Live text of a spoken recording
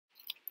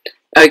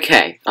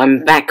Okay,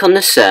 I'm back on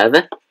the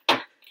server,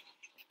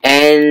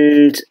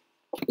 and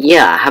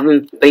yeah, I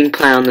haven't been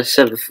playing on the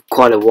server for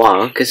quite a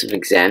while because of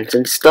exams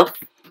and stuff.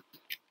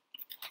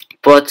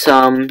 But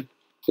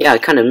yeah, I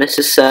kind of miss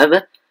the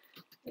server,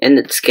 and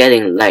it's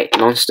getting late.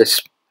 Monsters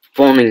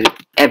spawning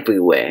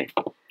everywhere.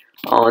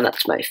 Oh,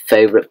 that's my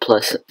favorite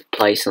place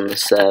on the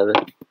server.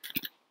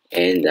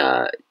 And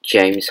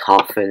James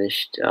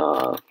half-finished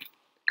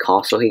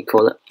castle, he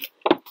called it.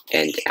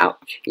 And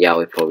ouch, yeah,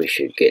 we probably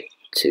should get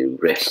to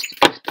rest.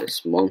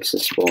 This monster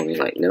spawning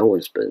like no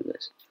one's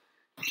business,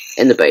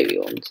 and the baby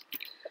ones.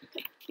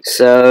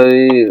 So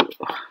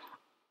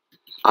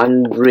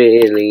I'm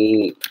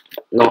really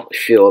not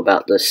sure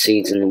about the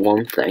season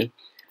 1 thing.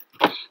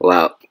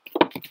 Well,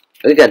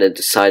 we gotta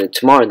decide it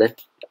tomorrow then.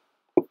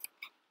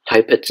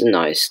 Hope it's a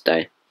nice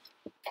day.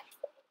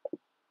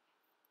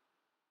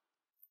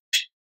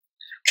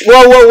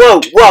 Whoa, whoa,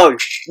 whoa, whoa,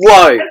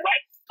 whoa,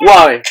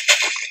 whoa!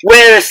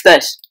 Where is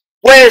this?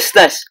 Where is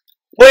this?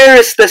 Where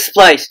is this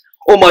place?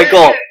 Oh my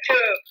god!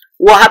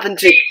 What happened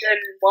to? Season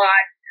 1.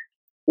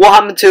 What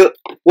happened to?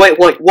 Wait,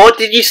 what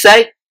did you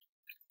say?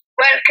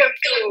 Welcome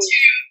to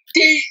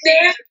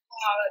season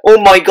 1. Oh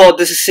my god,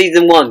 this is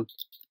season 1.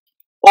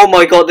 Oh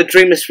my god, the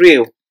dream is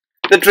real.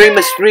 The dream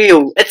is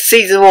real. It's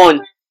season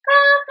 1.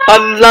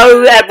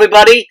 Hello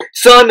everybody,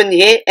 Simon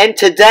here, and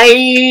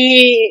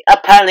today,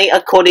 apparently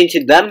according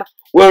to them,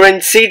 we're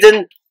in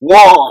season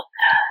 1.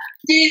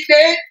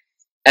 Season.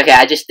 Okay,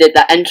 I just did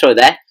that intro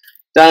there.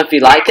 Don't know if you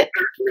like it.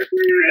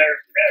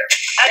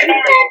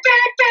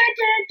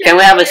 Can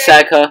we have a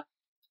circle?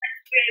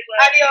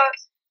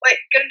 Adios. Wait,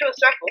 get into a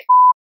circle.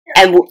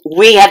 And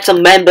we have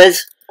some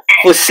members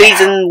for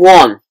season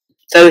 1.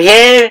 So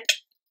here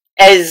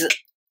is...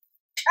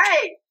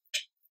 Hey!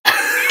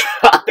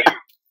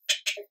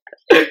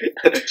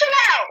 Chill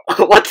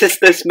out! What is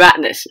this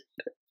madness?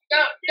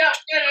 No.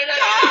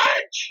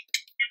 Touch!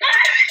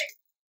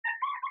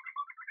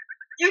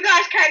 You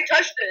guys can't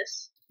touch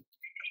this.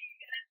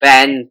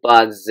 Ben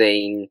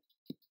buzzing.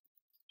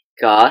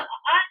 God.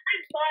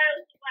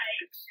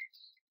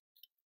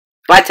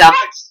 Bye, Tal.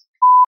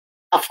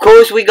 Of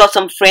course, we got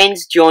some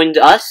friends joined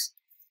us.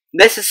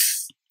 This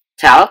is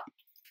Tal.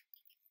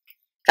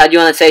 Tal, do you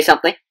want to say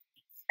something?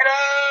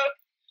 Hello.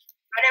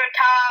 My name is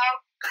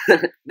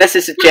Tal. This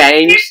is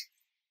James.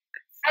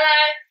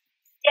 Hello.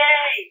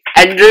 Yay.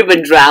 And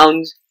Reuben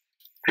drowned.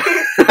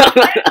 That's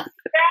right.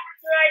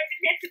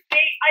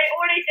 I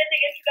already did the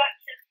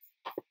introduction.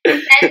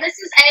 And this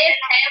is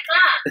AFK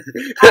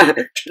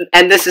Mark.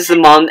 And this is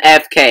Amon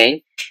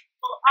AFK.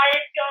 Well, I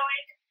am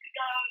going to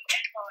go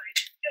and mine.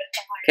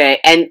 Goodbye. Okay,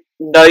 and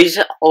those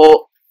are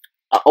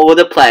all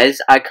the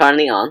players are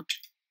currently on.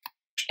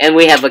 And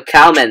we have a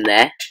Cowman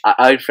there, our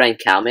old friend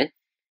Cowman.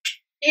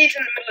 He's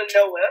in the middle of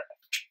nowhere.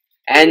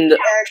 And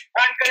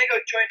I'm gonna go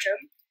join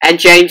him. And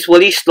James,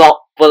 will you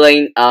stop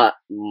bullying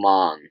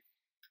Mon?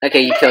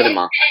 Okay, you killed him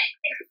all.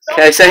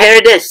 Okay, so here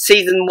it is,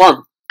 season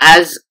 1,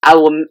 as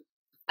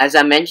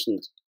I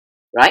mentioned,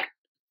 right?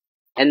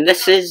 And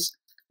this is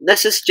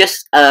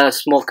just a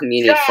small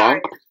community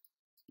farm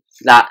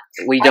that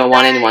we don't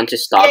want anyone to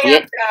stop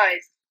yet.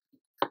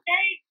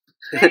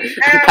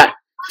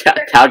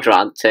 Cow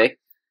drunk too,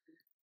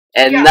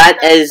 and that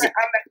is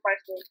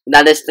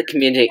the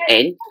community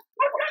end.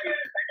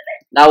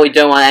 Now we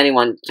don't want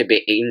anyone to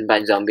be eaten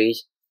by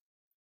zombies.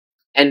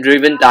 And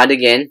Reuben died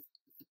again,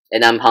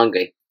 and I'm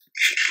hungry.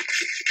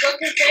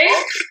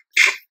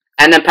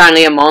 And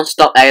apparently Amon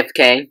stopped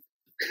AFK.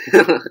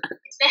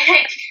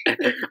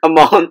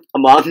 Amon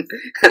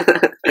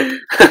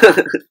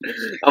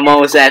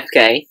was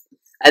AFK.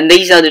 And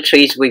these are the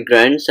trees we've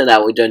grown so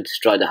that we don't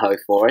destroy the whole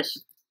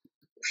forest.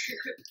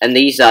 And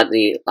these are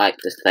the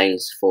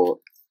things for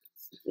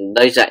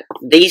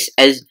these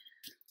is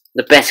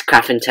the best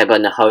crafting table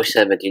in the whole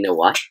server. Do you know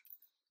why?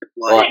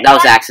 Well, that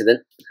was an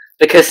accident.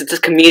 Because it's a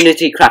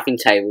community crafting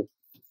table.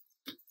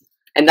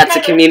 And that's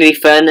a community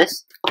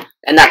furnace.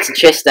 And that's a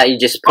chest that you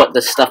just put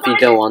the stuff you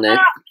don't want in.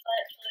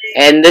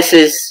 And this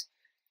is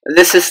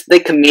the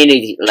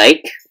community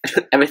lake.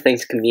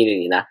 Everything's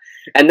community now.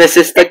 And this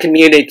is the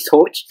community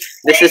torch.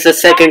 This is the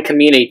second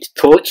community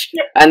torch.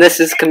 And this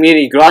is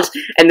community grass.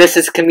 And this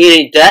is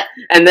community dirt.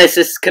 And this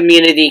is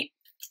community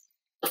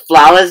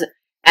flowers.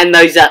 And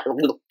this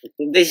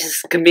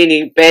is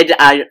community bed.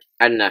 I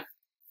don't know.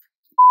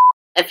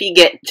 If you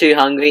get too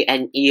hungry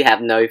and you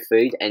have no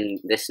food and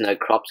there's no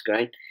crops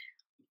growing,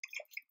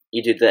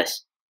 you do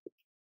this.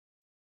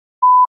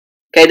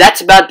 Okay,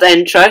 that's about the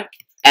intro,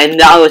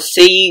 and I will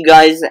see you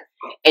guys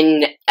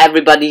in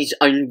everybody's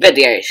own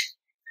videos.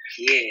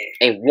 Yeah.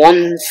 In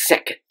 1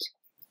 second.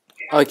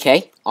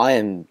 Okay, I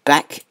am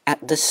back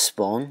at the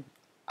spawn.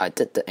 I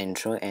did the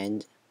intro,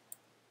 and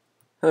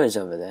who is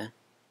over there?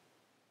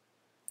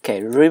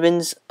 Okay,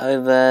 Reuben's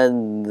over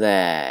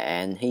there,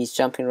 and he's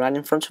jumping right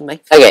in front of me.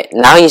 Okay,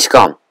 now he's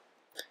gone.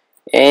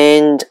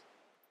 And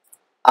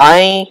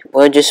I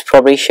will just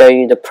probably show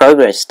you the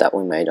progress that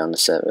we made on the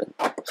server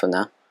for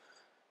now.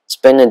 It's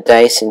been a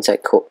day since I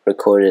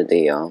recorded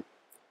the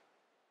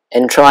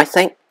intro, I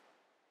think.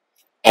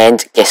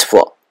 And guess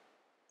what?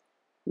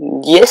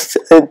 Yes,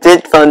 I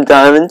did find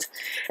diamonds,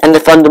 and I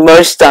found the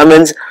most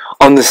diamonds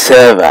on the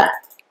server.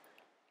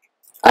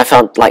 I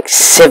found like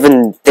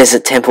 7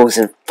 desert temples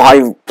and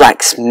 5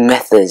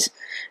 blacksmiths,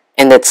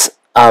 and it's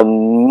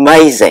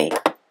amazing.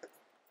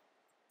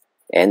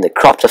 And the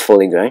crops are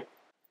fully grown.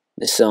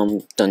 There's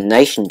some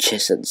donation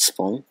chests at the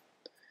spawn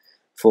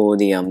for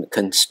the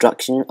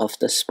construction of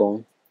the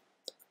spawn,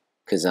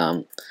 because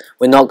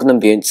we're not gonna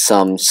build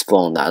some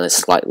spawn that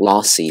is like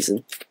last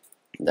season.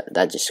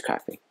 That's just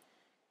crappy.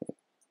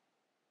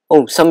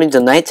 Oh, somebody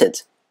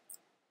donated.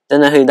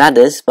 Don't know who that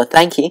is, but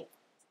thank you.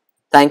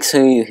 Thanks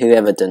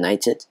whoever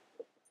donated.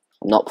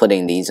 I'm not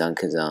putting these on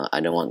because I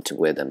don't want to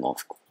wear them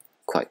off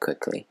quite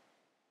quickly.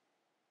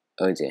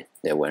 Oh dear,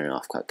 they're wearing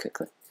off quite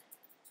quickly.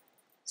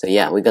 So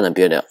yeah, we're gonna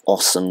build an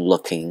awesome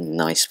looking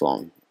nice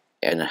spawn,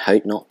 and I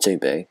hope not too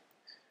big.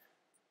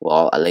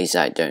 Well, at least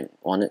I don't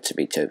want it to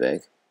be too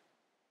big.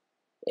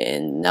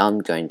 And now I'm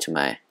going to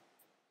my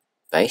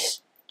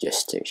base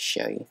just to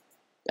show you.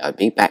 I'll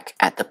be back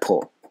at the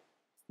port.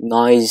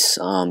 Nice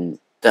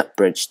that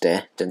bridge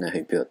there. Don't know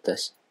who built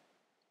this.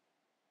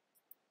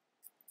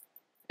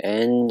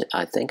 And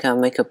I think I'll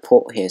make a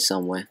port here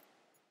somewhere.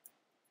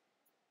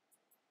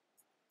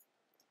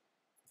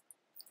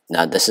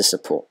 Now this is the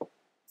port.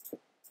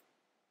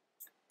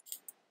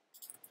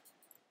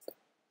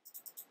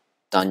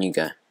 Down you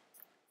go.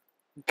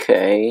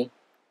 Okay.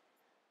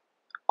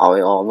 Are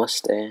we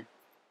almost there?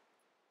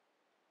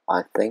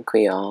 I think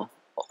we are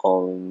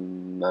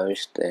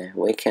almost there.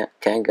 We can't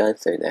go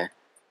through there.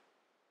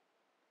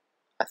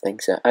 I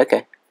think so.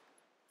 Okay.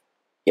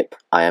 Yep,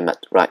 I am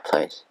at the right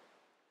place.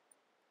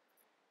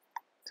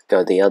 Let's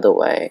go the other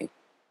way.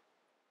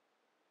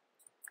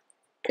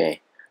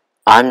 Okay.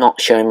 I'm not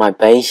showing my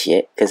base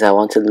yet because I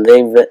want to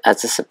leave it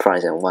as a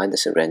surprise. And why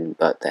there's a random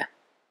boat there?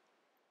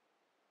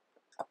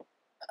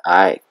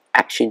 I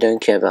actually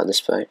don't care about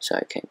this boat, so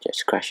I can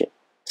just crash it.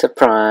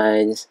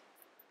 Surprise!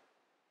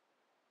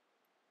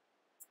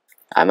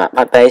 I'm at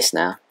my base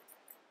now.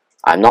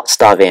 I'm not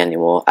starving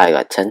anymore. I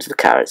got tons of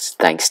carrots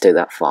thanks to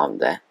that farm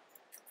there.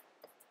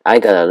 I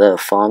got a little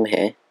farm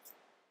here,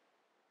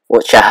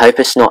 which I hope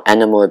is not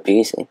animal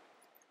abusing.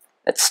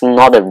 It's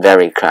not a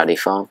very crowded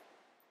farm,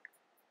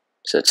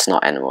 so it's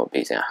not animal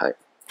abusing, I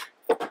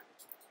hope.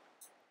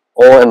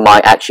 Or it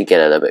might actually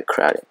get a little bit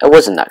crowded. It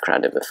wasn't that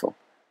crowded before.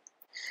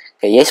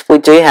 Okay, yes, we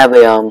do have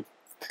a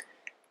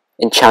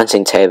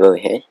enchanting table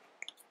here,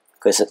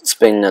 because it's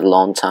been a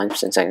long time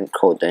since I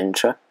recorded the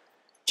intro.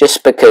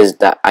 Just because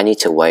that I need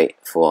to wait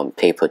for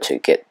people to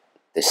get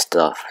this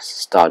stuff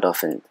start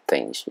off and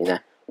things, you know.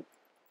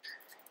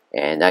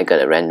 And I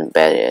got a random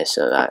bed here,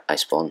 so I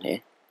spawned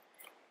here,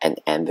 an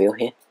anvil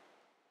here,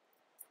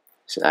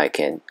 so I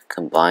can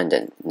combine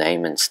the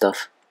name and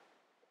stuff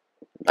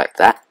like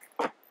that.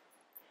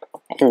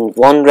 And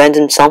one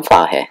random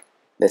sunflower here.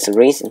 There's a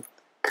reason,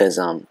 because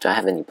do I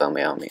have any bone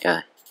meal on me?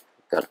 Yeah,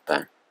 got a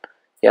bone.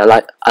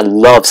 Yeah, I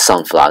love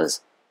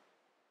sunflowers.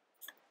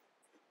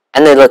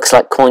 And it looks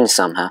like coins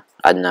somehow.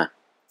 I don't know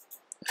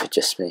if it's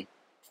just me.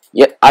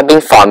 Yep, I've been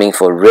farming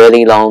for a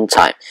really long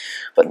time.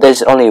 But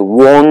there's only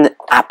one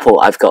apple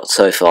I've got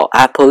so far.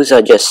 Apples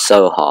are just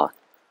so hard.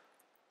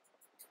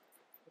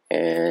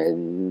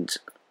 And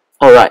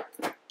alright.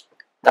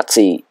 That's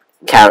the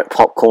carrot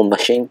popcorn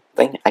machine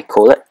thing, I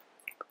call it.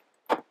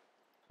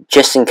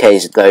 Just in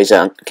case those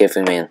aren't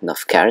giving me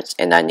enough carrots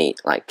and I need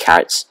like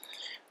carrots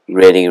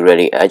really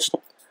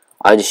urgent.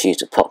 I just use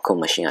the popcorn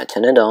machine. I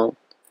turn it on.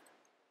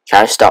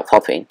 Carrots start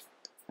popping.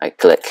 I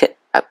click it,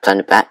 I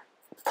plant it back,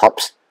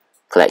 pops,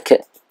 click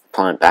it,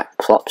 plant it back,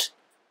 plops,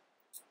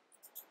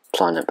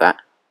 plant it back,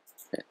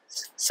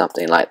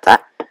 something like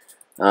that.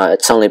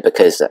 It's only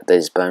because that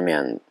there's bone meal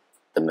on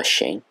the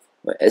machine.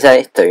 Wait, is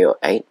that 3 or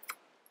 8?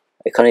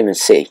 I can't even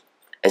see.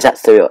 Is that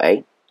 3 or 8?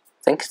 I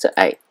think it's an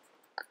 8.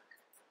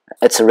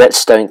 It's a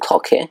redstone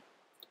clock here,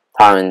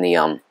 powering the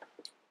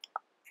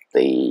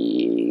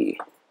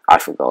I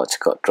forgot what it's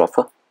called,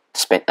 dropper,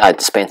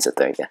 dispenser.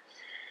 There you go.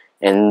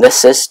 And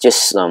this is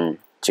just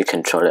to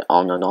control it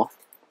on and off,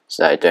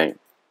 so I don't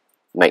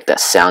make that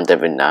sound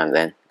every now and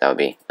then. That would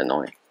be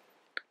annoying.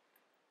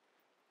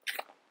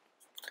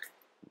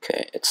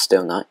 Okay, it's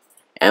still night,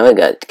 and we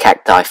got the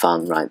cacti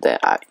farm right there.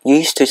 I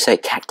used to say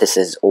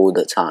cactuses all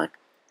the time,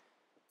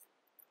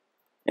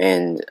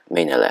 and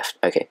Mina left.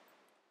 Okay,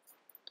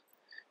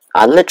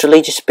 I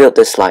literally just built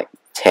this like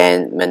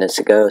 10 minutes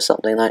ago or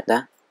something like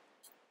that,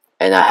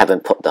 and I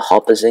haven't put the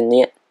hoppers in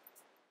yet.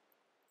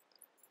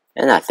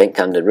 And I think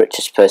I'm the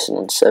richest person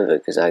on the server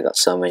because I got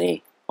so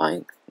many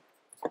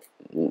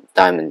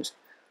diamonds.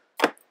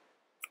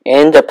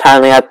 And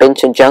apparently I've been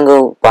to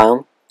jungle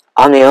biome.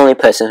 I'm the only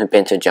person who's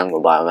been to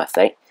jungle biome, I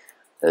think.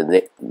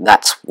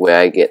 That's where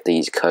I get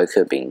these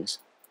cocoa beans,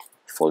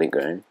 fully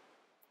grown.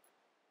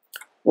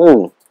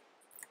 Ooh,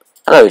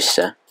 hello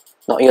sir.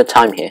 Not your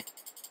time here.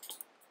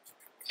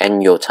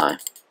 And your time.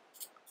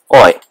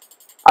 Oi,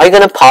 are you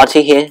gonna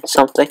party here,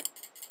 something?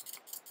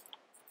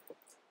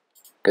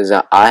 Because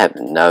I have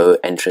no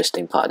interest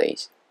in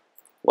parties.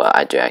 Well,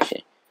 I do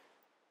actually.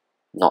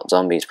 Not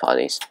zombies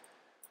parties.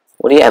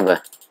 What do you have?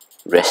 A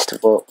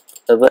festival?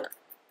 of it.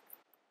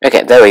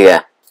 Okay, there we go.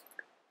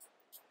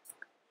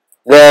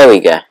 There we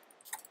go.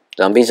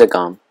 Zombies are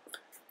gone.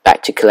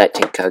 Back to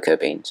collecting cocoa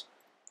beans.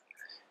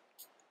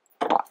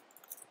 I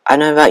don't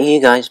know about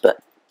you guys,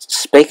 but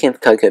speaking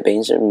of cocoa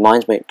beans, it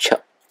reminds me of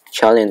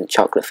Charlie and the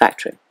Chocolate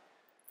Factory,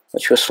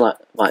 which was like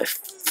my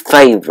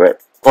favourite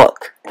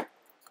book.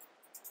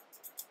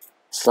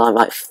 It's like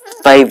my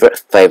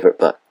favourite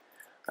book.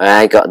 And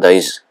I got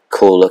those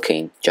cool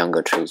looking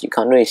jungle trees. You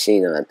can't really see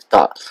them at the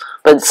top,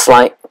 but it's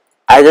like,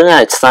 I don't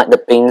know, it's like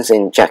the beans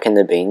in Jack and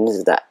the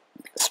Beans that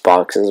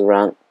sparks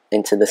around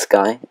into the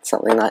sky,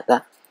 something like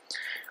that.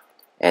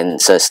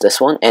 And so it's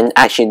this one, and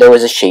actually there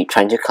was a sheep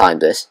trying to climb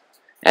this,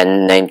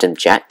 and named him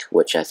Jack,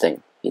 which I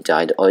think he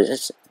died. Or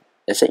is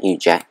it you,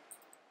 Jack?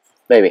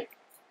 Maybe.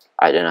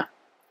 I don't know.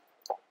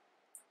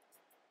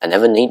 I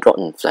never need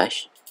rotten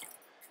flesh,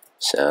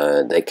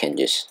 so they can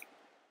just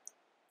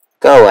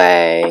go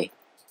away.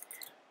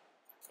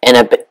 And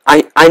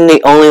I'm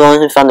the only one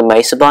who found the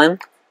mesa biome,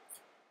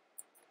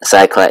 so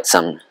I collect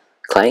some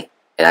clay,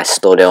 and I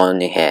stored it on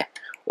here.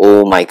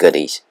 All my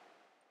goodies.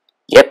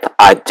 Yep,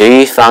 I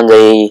do found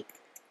the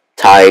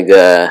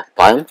tiger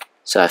biome,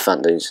 so I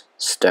found those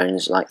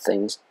stones like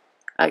things.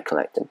 I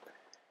collected,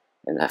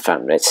 and I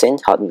found redstone,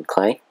 hardened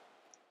clay,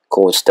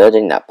 coal stud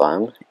in that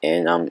biome,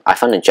 and I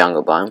found a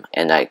jungle biome,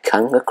 and I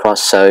come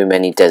across so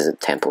many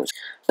desert temples.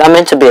 They're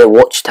meant to be a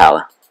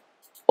watchtower,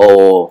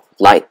 or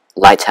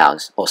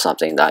lighthouse, or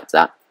something like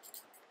that.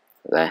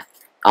 They're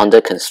under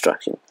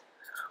construction.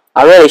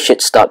 I really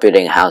should start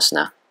building a house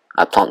now.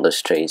 I plant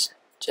those trees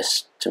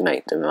just to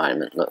make the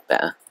environment look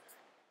better.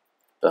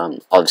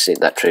 Obviously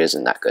that tree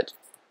isn't that good.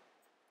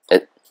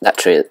 That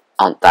tree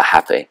aren't that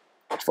happy,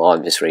 for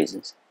obvious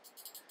reasons.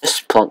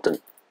 Just plant them.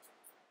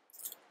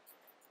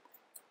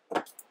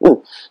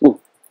 Ooh, ooh.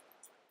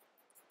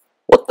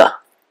 What the?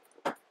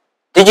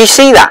 Did you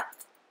see that?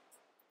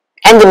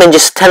 Enderman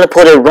just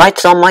teleported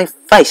right on my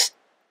face.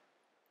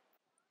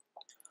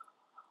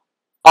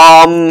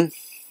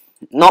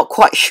 Not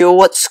quite sure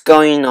what's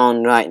going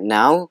on right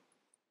now.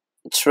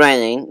 It's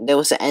raining. There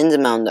was an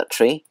Enderman on that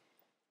tree,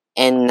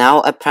 and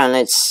now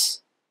apparently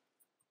it's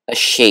a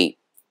sheep.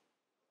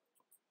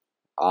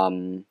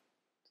 You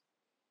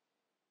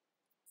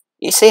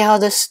see how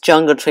this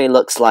jungle tree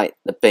looks like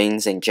the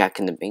beans in Jack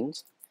and the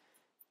Beans?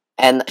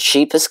 And the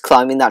sheep is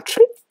climbing that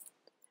tree.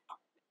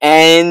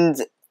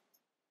 And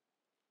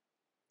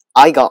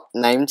I got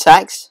name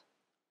tags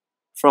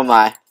from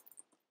my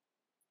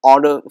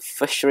auto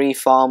fishery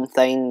farm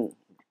thing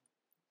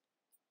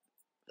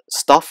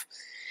stuff,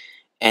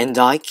 and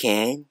I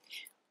can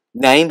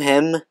name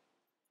him,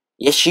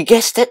 yes, you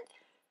guessed it,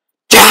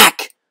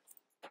 Jack.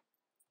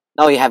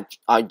 Now we have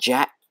our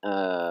Jack.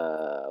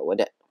 What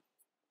it?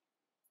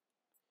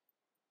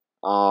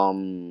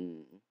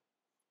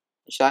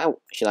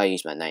 Should I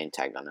use my name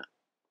tag on it?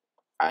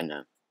 I don't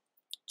know.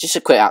 Just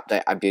a quick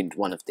update. I built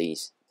one of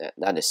these.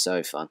 That is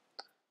so fun.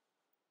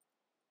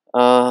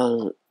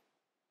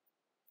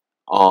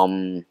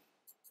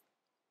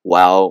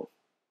 Well,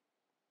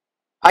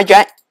 hi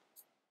Jack.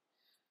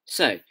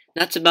 So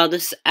that's about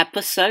this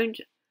episode.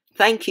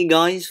 Thank you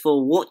guys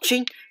for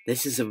watching.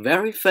 This is the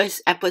very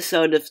first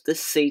episode of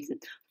this season.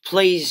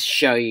 Please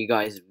show you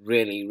guys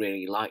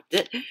really liked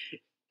it.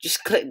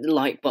 Just click the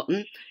like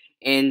button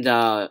and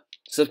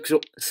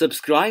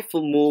subscribe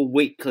for more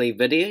weekly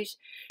videos.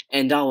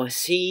 And I will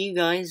see you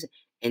guys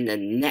in the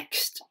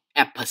next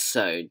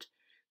episode.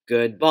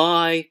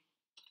 Goodbye.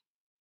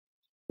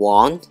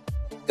 1,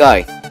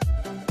 go.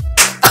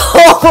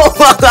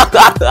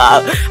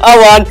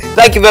 Oh,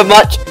 thank you very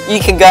much. You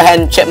can go ahead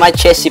and check my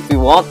chest if you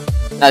want.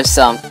 No,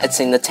 it's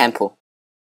in the temple.